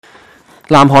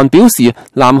南韓表示，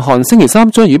南韓星期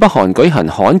三將與北韓舉行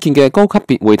罕見嘅高級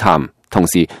別會談，同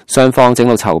時雙方正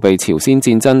路籌備朝鮮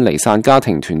戰爭離散家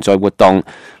庭團聚活動。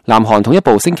南韓統一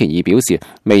部星期二表示，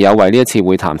未有為呢一次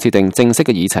會談設定正式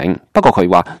嘅議程，不過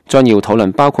佢話將要討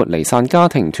論包括離散家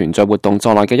庭團聚活動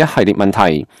在內嘅一系列問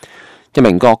題。一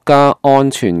名國家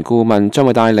安全顧問將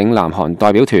會帶領南韓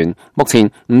代表團，目前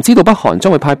唔知道北韓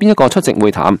將會派邊一個出席會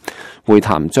談。會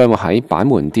談將會喺板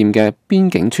門店嘅邊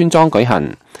境村莊舉行。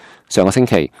上個星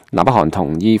期，南北韓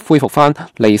同意恢復翻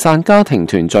離散家庭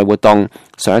團聚活動。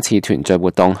上一次團聚活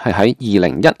動係喺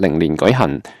2010年舉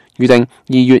行，預定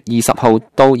2月20號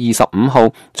到25號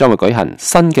將會舉行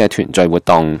新嘅團聚活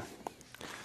動。